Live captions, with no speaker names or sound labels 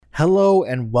Hello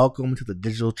and welcome to the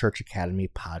Digital Church Academy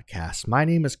podcast. My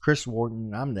name is Chris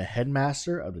Wharton. I'm the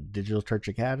headmaster of the Digital Church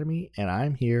Academy, and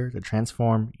I'm here to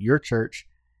transform your church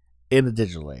in the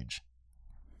digital age.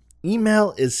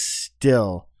 Email is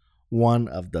still one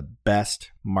of the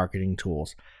best marketing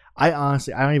tools. I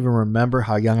don't even remember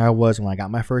how young I was when I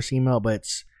got my first email, but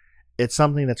it's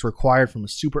something that's required from a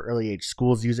super early age.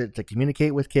 Schools use it to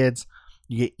communicate with kids.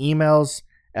 You get emails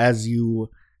as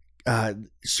you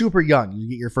super young, you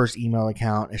get your first email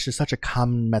account. It's just such a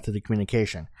common method of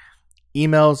communication.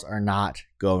 Emails are not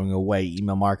going away.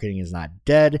 Email marketing is not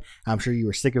dead. I'm sure you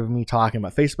were sick of me talking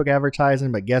about Facebook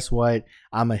advertising, but guess what?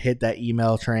 I'm going to hit that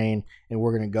email train and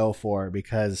we're going to go for it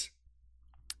because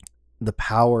the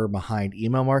power behind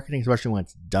email marketing, especially when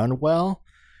it's done well,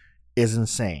 is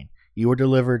insane. You were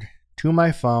delivered to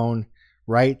my phone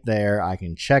right there. I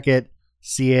can check it,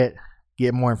 see it,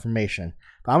 get more information.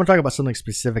 But I'm going to talk about something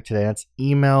specific today. That's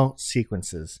email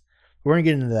sequences. We're going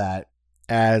to get into that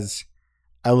as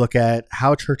I look at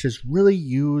how churches really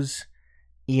use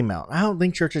email. I don't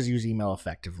think churches use email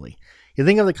effectively. You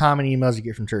think of the common emails you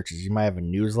get from churches. You might have a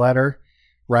newsletter,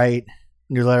 right?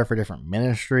 Newsletter for different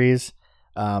ministries.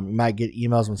 You might get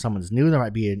emails when someone's new. There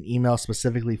might be an email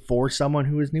specifically for someone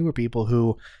who is new or people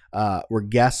who were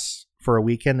guests for a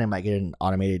weekend. They might get an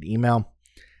automated email.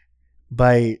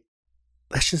 But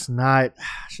it's just not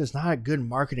a good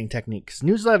marketing technique because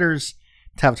newsletters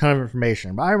have a ton of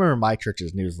information. But I remember my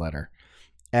church's newsletter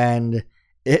and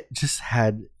it just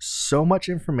had so much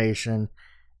information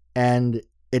and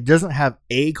it doesn't have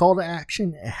a call to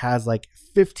action. It has like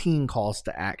 15 calls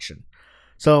to action.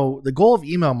 So the goal of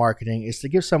email marketing is to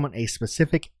give someone a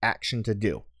specific action to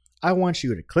do. I want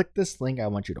you to click this link. I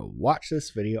want you to watch this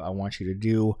video. I want you to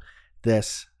do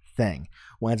this thing.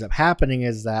 What ends up happening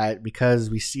is that because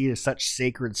we see it as such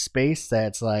sacred space that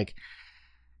it's like,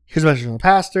 here's a message from the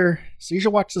pastor, so you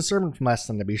should watch the sermon from last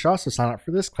Sunday, but you should also sign up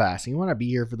for this class, and you want to be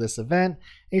here for this event, and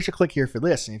you should click here for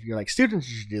this, and if you're like students,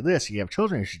 you should do this, if you have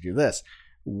children, you should do this.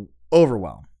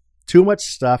 Overwhelm. Too much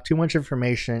stuff, too much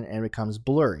information, and it becomes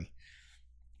blurry.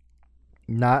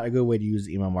 Not a good way to use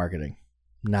email marketing.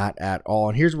 Not at all.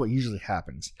 And here's what usually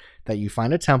happens. That you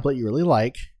find a template you really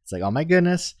like. It's like, oh my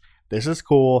goodness, this is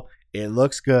cool. It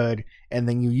looks good. And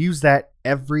then you use that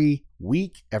every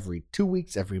week, every 2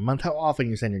 weeks, every month, how often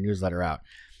you send your newsletter out.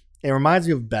 It reminds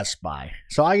me of Best Buy.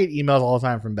 So I get emails all the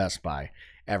time from Best Buy.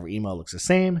 Every email looks the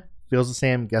same, feels the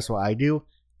same. Guess what I do?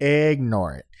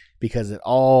 Ignore it because it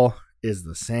all is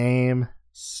the same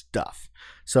stuff.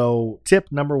 So tip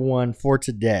number 1 for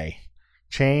today,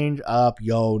 change up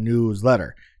your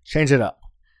newsletter. Change it up.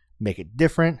 Make it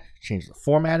different, change the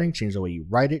formatting, change the way you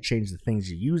write it, change the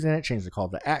things you use in it, change the call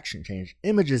to action, change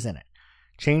images in it.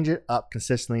 Change it up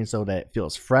consistently so that it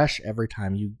feels fresh every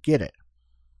time you get it.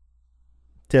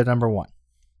 Tip number 1.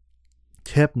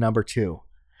 Tip number 2.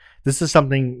 This is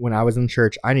something when I was in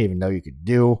church, I didn't even know you could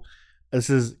do. This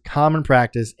is common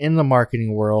practice in the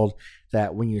marketing world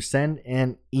that when you send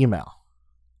an email,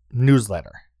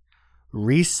 newsletter,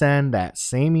 resend that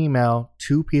same email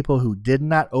to people who did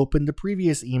not open the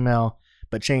previous email,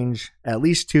 but change at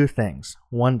least 2 things.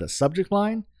 1, the subject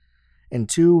line, and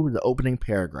 2, the opening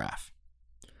paragraph.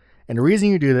 And the reason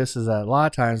you do this is that a lot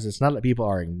of times it's not that people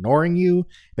are ignoring you.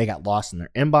 They got lost in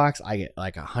their inbox. I get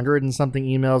like 100 and something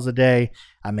emails a day.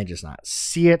 I may just not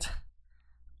see it.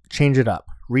 Change it up.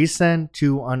 Resend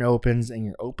to unopens and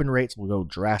your open rates will go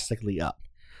drastically up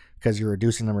because you're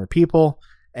reducing the number of people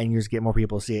and you just get more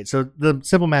people to see it. So the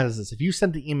simple math is this. If you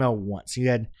sent the email once, you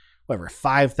had,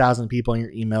 5,000 people on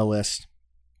your email list,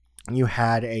 and you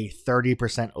had a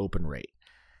 30% open rate.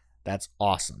 That's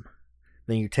awesome.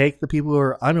 Then you take the people who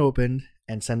are unopened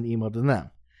and send the email to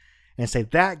them. And say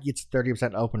that gets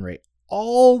 30% open rate.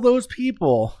 All those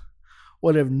people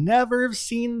would have never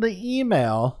seen the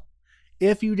email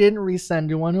if you didn't resend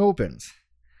to unopens.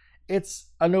 It's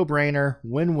a no-brainer,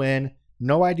 win-win.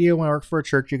 No idea when I worked for a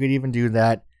church you could even do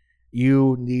that.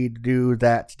 You need to do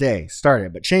that today. Start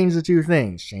it, but change the 2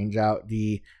 things. Change out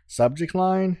the subject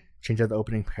line, change out the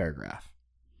opening paragraph.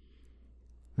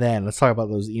 Then let's talk about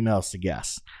those emails to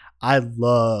guests. I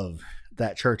love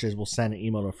that churches will send an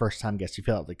email to a first-time guest. You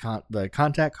fill out the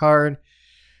contact card,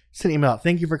 send an email out.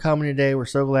 Thank you for coming today. We're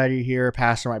so glad you're here.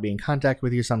 Pastor might be in contact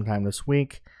with you sometime this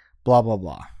week. Blah, blah,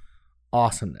 blah.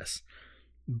 Awesomeness.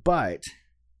 But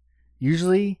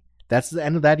usually that's the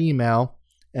end of that email,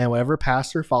 and whatever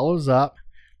pastor follows up,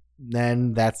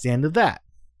 then that's the end of that.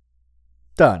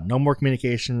 Done. No more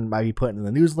communication. Might be put in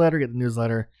the newsletter, get the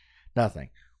newsletter, nothing.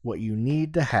 What you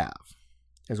need to have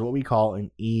is what we call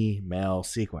an email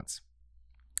sequence.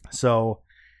 So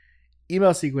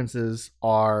email sequences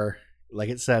are, like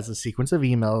it says, a sequence of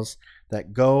emails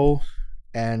that go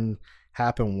and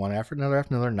happen one after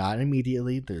another, not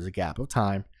immediately. There's a gap of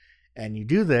time. And you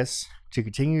do this to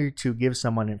continue to give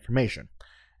someone information.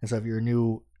 And so if you're a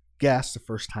new guest, a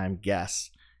first-time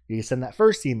guest, you send that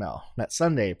first email that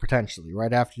Sunday, potentially,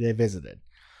 right after they visited.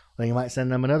 Then you might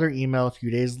send them another email a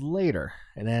few days later,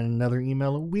 and then another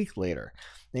email a week later.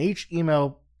 And each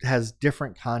email has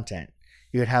different content.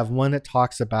 You could have one that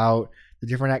talks about the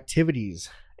different activities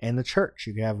in the church.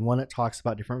 You could have one that talks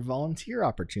about different volunteer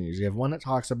opportunities. You have one that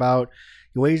talks about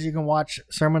the ways you can watch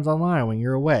sermons online when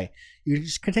you're away. You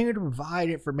just continue to provide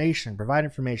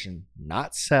information,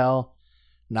 not sell,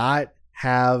 not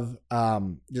have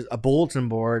just a bulletin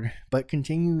board, but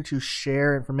continue to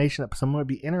share information that someone would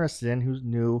be interested in who's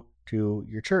new to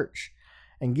your church,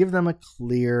 and give them a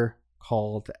clear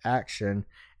call to action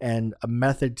and a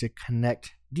method to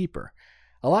connect deeper.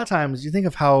 A lot of times you think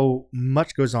of how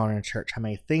much goes on in a church, how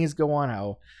many things go on,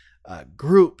 how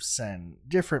groups and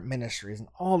different ministries and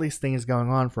all these things going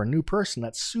on for a new person.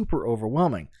 That's super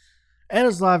overwhelming. And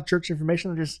there's a lot of church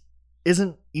information that just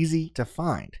isn't easy to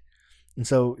find. And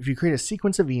so if you create a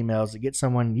sequence of emails that get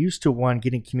someone used to, one,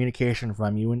 getting communication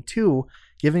from you, and two,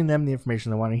 giving them the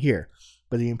information they want to hear.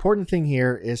 But the important thing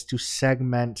here is to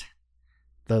segment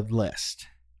the list.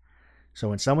 So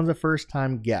when someone's a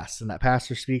first-time guest and that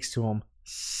pastor speaks to them,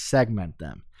 segment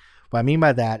them. What I mean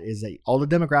by that is that all the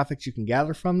demographics you can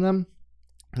gather from them,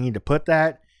 you need to put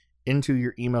that into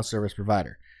your email service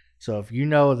provider. So if you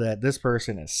know that this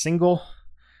person is single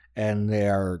and they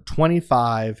are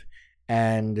 25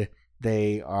 and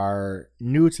they are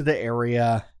new to the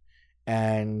area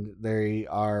and they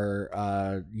are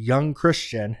a young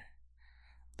Christian,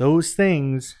 those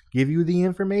things give you the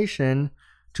information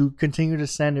to continue to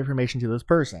send information to this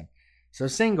person. So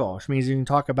single, which means you can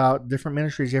talk about different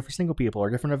ministries you have for single people, or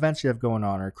different events you have going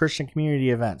on, or Christian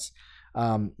community events.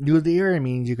 New to the area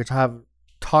means you could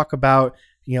talk about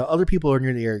other people who are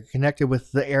near the area, connected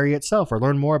with the area itself, or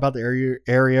learn more about the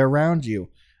area around you.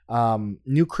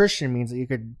 New Christian means that you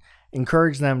could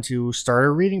encourage them to start a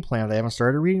reading plan if they haven't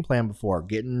started a reading plan before,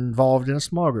 get involved in a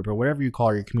small group, or whatever you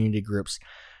call your community groups.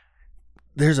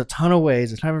 There's a ton of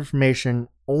ways, a ton of information,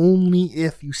 only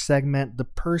if you segment the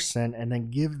person and then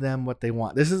give them what they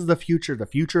want. This is the future. The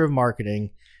future of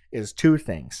marketing is two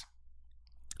things: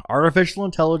 artificial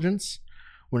intelligence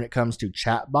when it comes to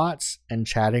chatbots and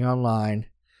chatting online.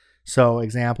 So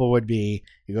example would be,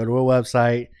 you go to a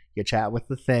website, you chat with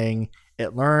the thing,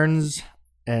 it learns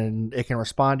and it can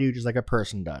respond to you just like a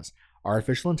person does.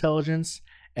 Artificial intelligence,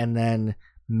 and then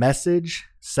message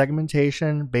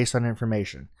segmentation based on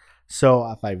information. So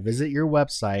if I visit your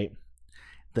website,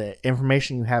 the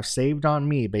information you have saved on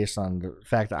me based on the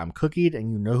fact that I'm cookied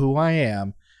and you know who I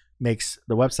am makes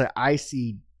the website I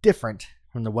see different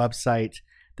from the website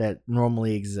that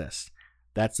normally exists.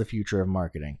 That's the future of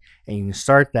marketing. And you can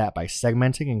start that by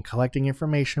segmenting and collecting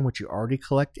information, which you already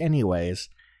collect anyways,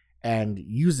 and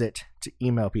use it to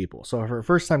email people. So for a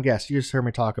first-time guest, you just heard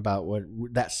me talk about what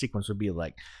that sequence would be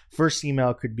like. First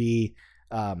email could be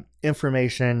general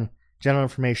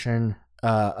information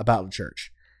about the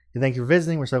church. Thank you for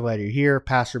visiting. We're so glad you're here.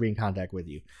 Pastor will be in contact with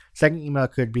you. Second email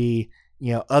could be,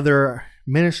 other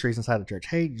ministries inside the church.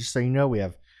 Hey, just so you know, we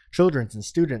have children's and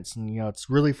students, and it's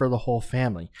really for the whole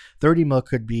family. Third email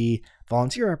could be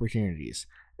volunteer opportunities.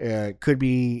 Could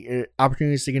be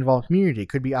opportunities to get involved in community.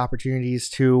 Could be opportunities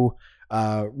to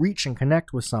reach and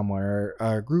connect with someone or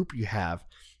a group you have.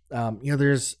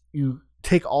 You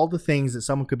take all the things that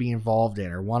someone could be involved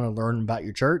in or want to learn about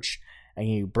your church, and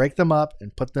you break them up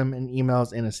and put them in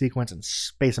emails in a sequence and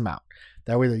space them out.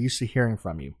 That way they're used to hearing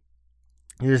from you.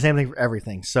 You do the same thing for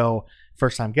everything. So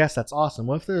first-time guests, that's awesome.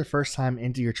 What if they're the first time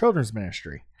into your children's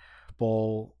ministry?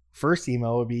 Well, first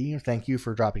email would be, thank you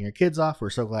for dropping your kids off. We're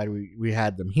so glad we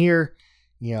had them here.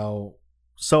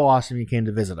 So awesome you came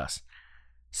to visit us.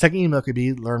 Second email could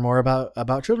be, learn more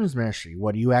about children's ministry.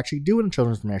 What do you actually do in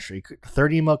children's ministry?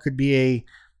 Third email could be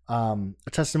a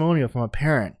testimonial from a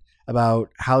parent about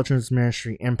how children's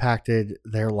ministry impacted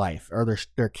their life or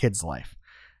their kid's life.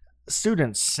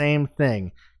 Students, same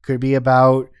thing. Could be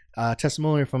about a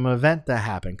testimonial from an event that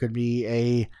happened. Could be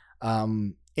a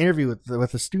interview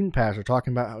with a student pastor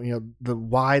talking about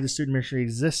why the student ministry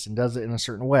exists and does it in a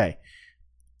certain way.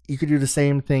 You could do the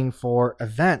same thing for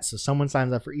events. So someone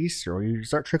signs up for Easter, or you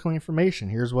start trickling information.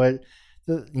 Here's what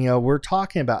we're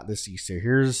talking about this Easter.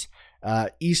 Here's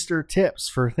Easter tips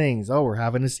for things. Oh, we're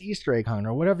having this Easter egg hunt,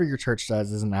 or whatever your church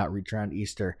does as an outreach around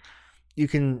Easter. You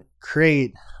can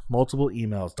create multiple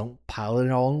emails. Don't pile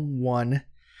it all in one.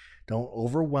 Don't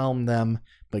overwhelm them,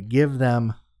 but give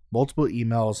them multiple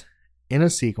emails in a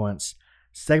sequence,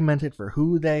 segmented for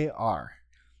who they are,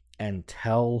 and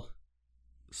tell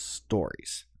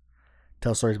stories.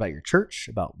 Tell stories about your church,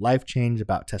 about life change,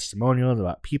 about testimonials,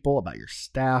 about people, about your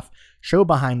staff. Show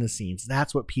behind the scenes.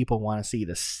 That's what people want to see.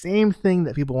 The same thing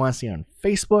that people want to see on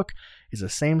Facebook is the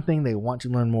same thing they want to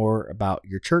learn more about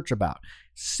your church about.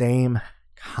 Same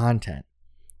content.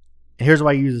 And here's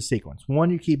why you use a sequence.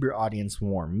 One, you keep your audience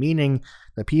warm, meaning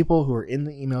the people who are in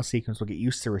the email sequence will get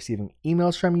used to receiving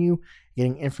emails from you,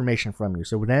 getting information from you.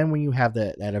 So then when you have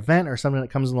that event or something that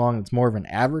comes along that's more of an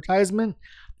advertisement,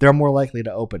 they're more likely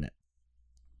to open it.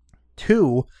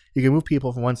 Two, you can move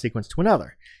people from one sequence to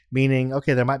another, meaning,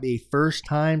 okay, there might be a first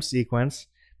time sequence,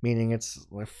 meaning it's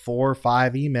like 4 or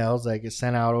 5 emails that get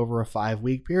sent out over a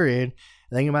 5-week period.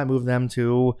 And then you might move them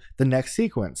to the next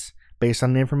sequence based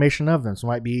on the information of them. So it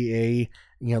might be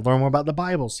learn more about the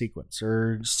Bible sequence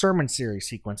or sermon series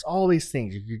sequence, all these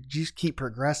things. You just keep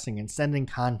progressing and sending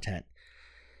content.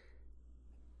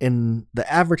 In the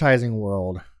advertising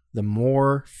world, the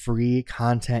more free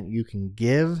content you can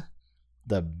give,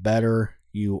 the better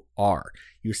you are.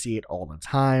 You see it all the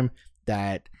time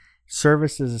that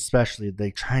services, especially,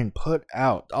 they try and put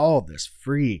out all this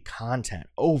free content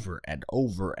over and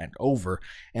over and over,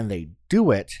 and they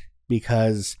do it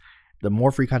because the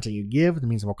more free content you give, that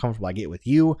means the more comfortable I get with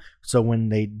you. So when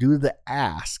they do the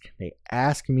ask, they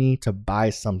ask me to buy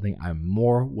something, I'm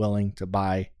more willing to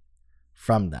buy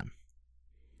from them.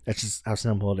 That's just how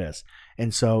simple it is.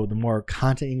 And so the more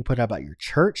content you can put out about your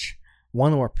church,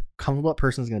 one, the more comfortable that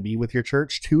person is going to be with your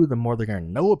church. Two, the more they're going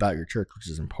to know about your church, which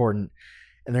is important.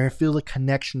 And they're going to feel the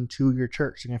connection to your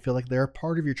church. They're going to feel like they're a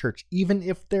part of your church, even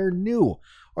if they're new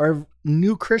or a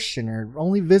new Christian or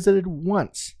only visited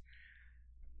once.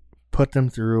 Put them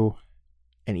through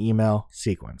an email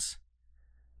sequence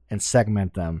and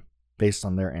segment them based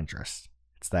on their interests.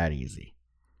 It's that easy.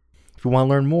 If you want to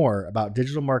learn more about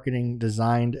digital marketing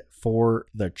designed for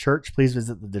the church, please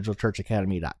visit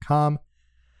thedigitalchurchacademy.com.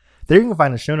 There you can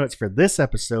find the show notes for this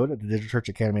episode at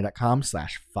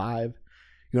thedigitalchurchacademy.com/5.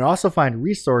 You can also find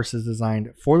resources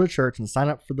designed for the church and sign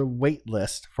up for the wait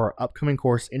list for our upcoming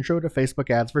course, Intro to Facebook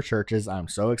Ads for Churches. I'm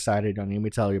so excited. Don't need me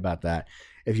to tell you about that.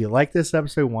 If you like this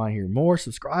episode, want to hear more,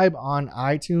 subscribe on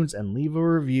iTunes and leave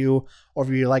a review. Or if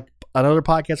you like another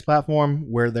podcast platform,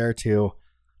 we're there too.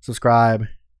 Subscribe.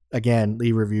 Again,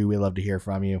 leave a review. We love to hear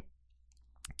from you.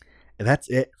 And that's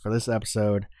it for this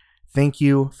episode. Thank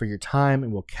you for your time,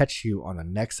 and we'll catch you on the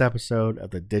next episode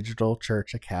of the Digital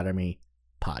Church Academy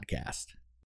podcast.